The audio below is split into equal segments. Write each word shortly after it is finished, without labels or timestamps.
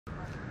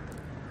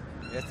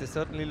Yes, they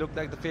certainly look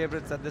like the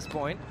favorites at this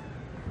point.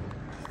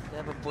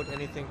 Never put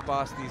anything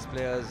past these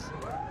players.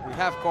 We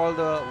have called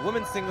the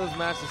women's singles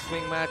match a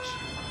swing match.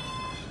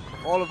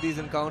 All of these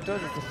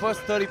encounters. It's the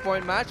first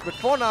 30-point match, but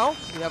for now,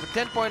 we have a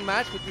 10-point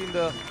match between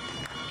the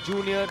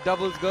junior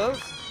doubles girls,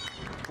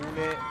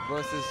 Pune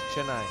versus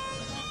Chennai.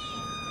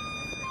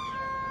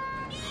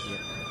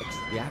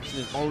 The action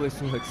is always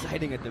so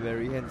exciting at the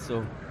very end,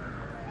 so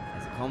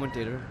as a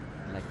commentator,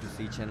 I like to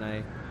see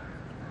Chennai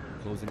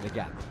closing the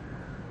gap.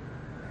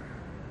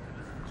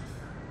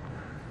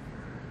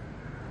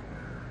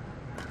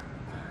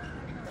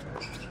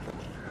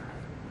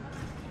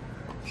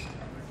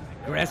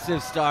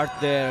 Aggressive start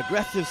there,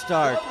 aggressive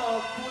start.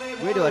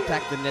 Way to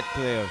attack the net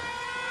player.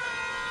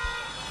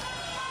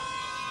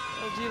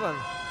 Well, Jeevan,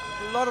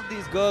 a lot of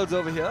these girls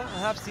over here, I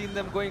have seen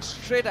them going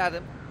straight at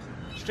him,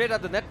 straight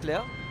at the net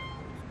player.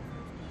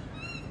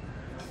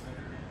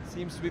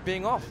 Seems to be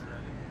paying off.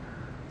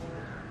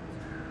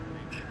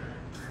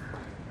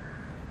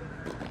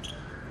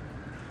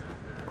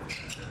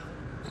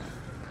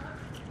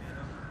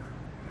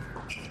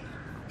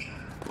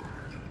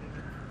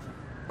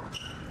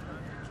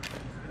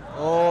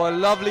 Oh, a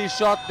lovely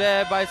shot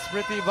there by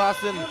Smriti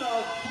Vasan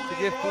to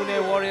give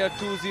Pune Warrior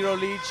 2-0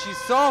 lead. She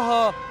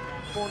saw her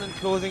opponent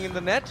closing in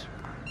the net.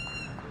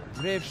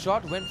 Brave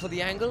shot, went for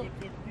the angle,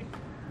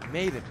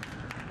 made it.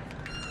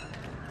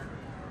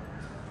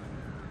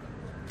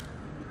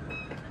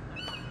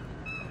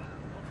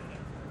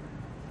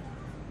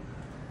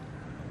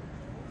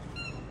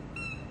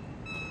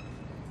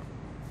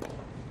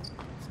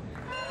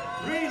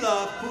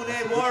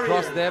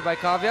 Cross there by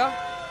Kavya.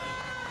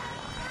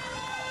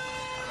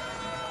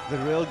 The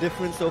real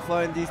difference so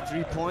far in these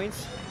 3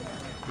 points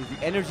is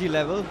the energy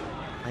level.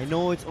 I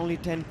know it's only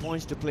 10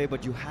 points to play,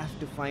 but you have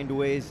to find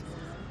ways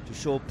to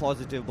show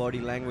positive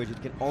body language.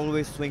 It can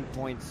always swing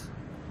points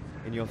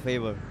in your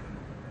favor.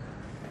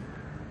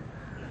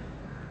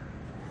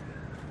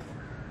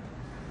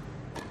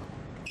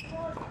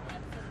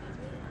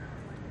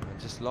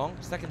 Just long,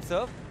 second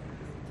serve.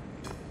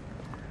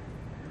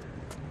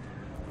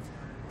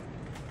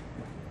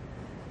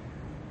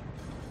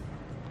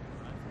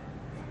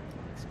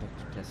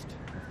 Test of the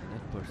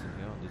net person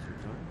here on this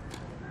return.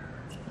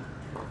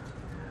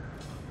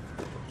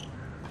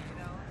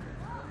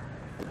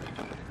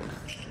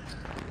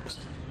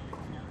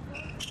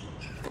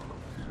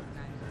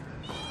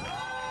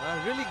 A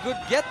really good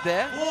get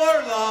there.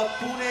 For the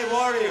Pune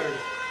Warriors.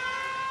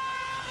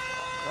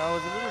 I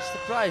was a little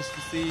surprised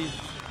to see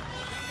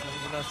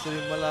Sanjana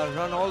Sirimala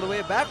run all the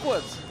way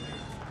backwards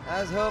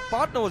as her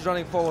partner was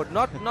running forward.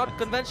 Not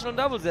conventional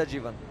doubles there,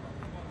 Jeevan.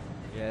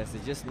 Yes,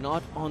 they're just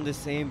not on the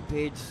same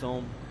page,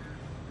 Som.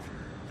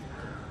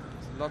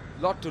 There's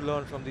a lot to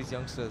learn from these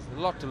youngsters. A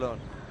lot to learn.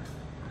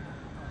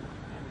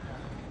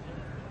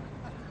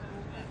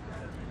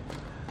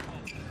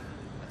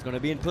 It's going to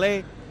be in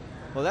play.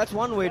 Well, that's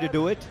one way to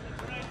do it.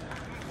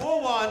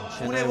 4-1,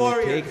 Pune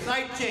Warriors,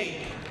 side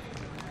change.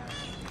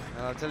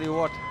 I'll tell you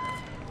what,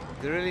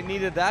 they really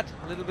needed that.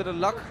 A little bit of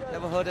luck,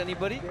 never hurt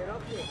anybody.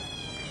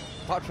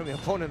 Apart from your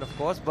opponent, of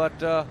course, but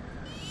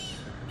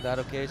that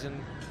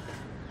occasion,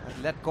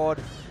 let cord,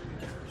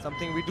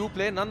 something we do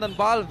play. Nandan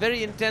Bal,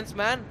 very intense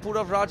man.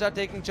 Purav Raja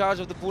taking charge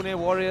of the Pune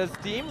Warriors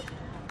team.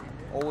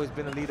 Always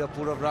been a leader,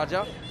 Purav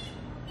Raja.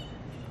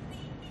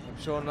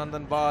 I'm sure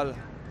Nandan Bal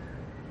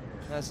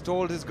has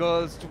told his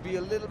girls to be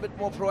a little bit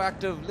more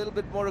proactive, a little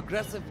bit more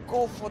aggressive,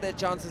 go for their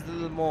chances a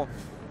little more.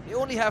 They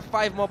only have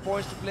 5 more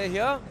points to play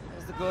here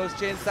as the girls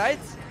change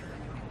sides.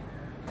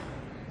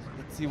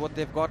 Let's see what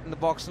they've got in the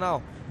box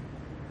now.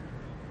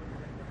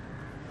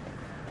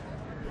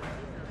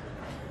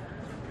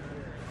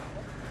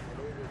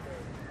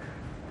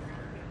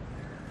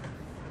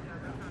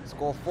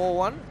 Score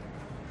 4-1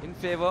 in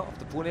favor of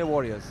the Pune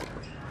Warriors.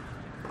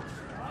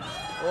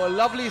 Oh,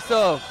 lovely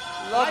serve.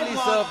 Lovely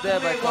serve there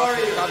by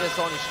Kavya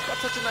Soni. She's got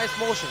such a nice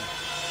motion.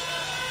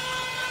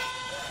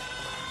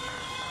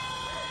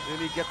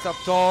 Really gets up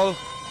tall.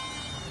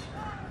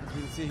 As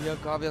we'll see here,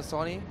 Kavya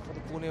Soni for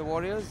the Pune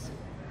Warriors.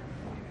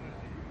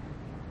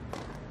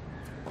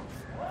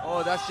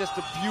 Oh, that's just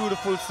a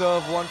beautiful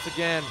serve once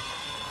again.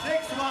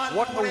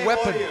 What a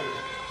weapon.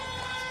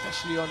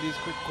 Especially on these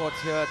quick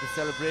courts here at the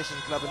Celebration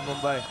Club in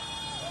Mumbai.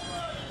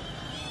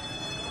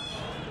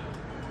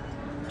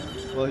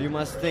 Well, you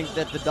must think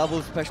that the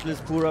double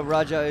specialist Purav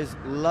Raja is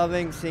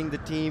loving seeing the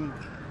team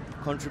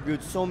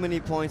contribute so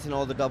many points in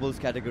all the doubles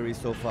categories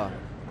so far.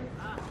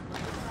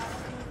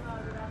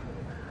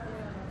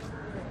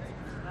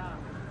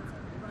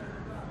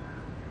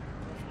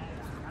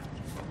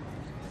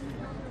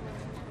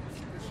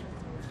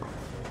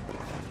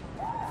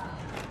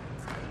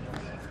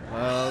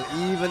 Well,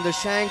 even the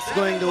shanks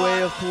going the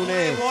way of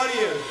Pune.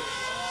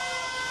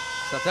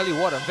 So I'll tell you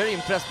what, I'm very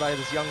impressed by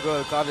this young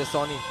girl, Kavya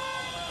Soni.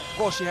 Of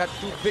course, she had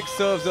 2 big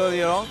serves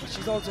earlier on, but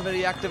she's also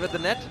very active at the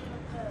net.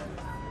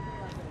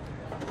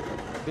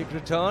 Big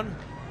return.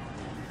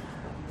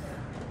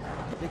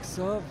 Big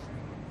serve.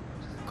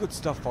 Good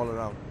stuff all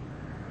around.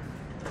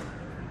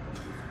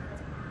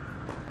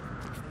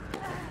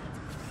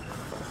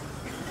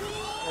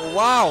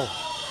 Wow.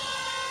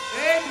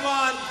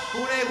 8-1,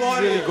 Pune He's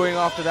Warriors. really going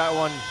after that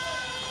one.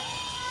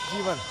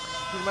 Jeevan,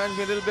 he reminds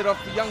me a little bit of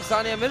the young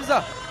Sania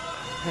Mirza.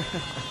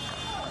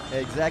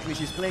 Exactly,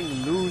 she's playing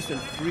loose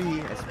and free,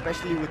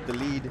 especially with the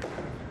lead.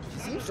 She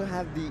seems to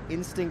have the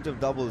instinct of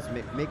doubles,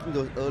 making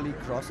those early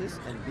crosses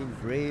and being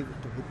brave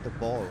to hit the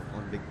ball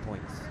on big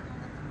points.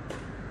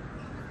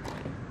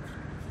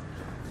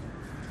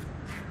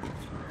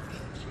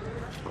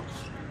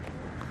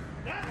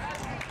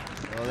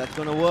 Well, that's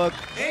going to work.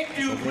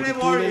 8-2, Maybe Pune too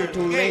Warriors.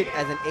 little, too late,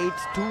 as an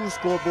 8-2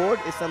 scoreboard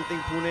is something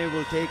Pune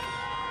will take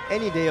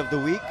any day of the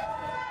week.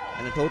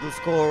 And a total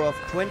score of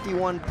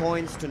 21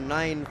 points to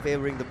 9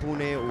 favoring the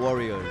Pune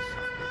Warriors.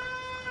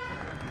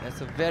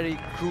 That's a very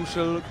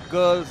crucial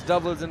girls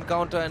doubles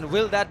encounter, and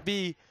will that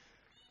be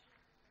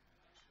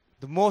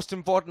the most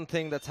important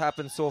thing that's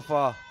happened so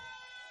far?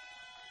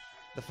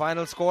 The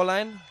final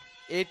scoreline,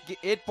 8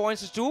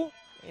 points to 2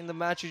 in the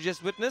match you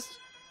just witnessed.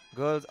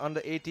 Girls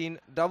under 18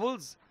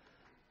 doubles.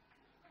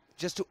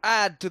 Just to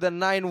add to the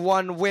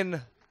 9-1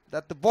 win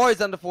that the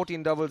boys under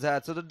 14 doubles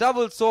had. So the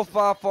doubles so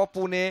far for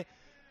Pune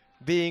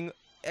being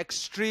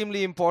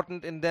extremely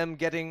important in them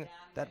getting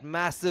that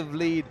massive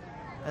lead.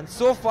 And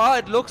so far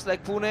it looks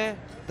like Pune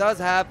does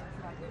have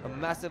a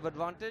massive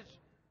advantage.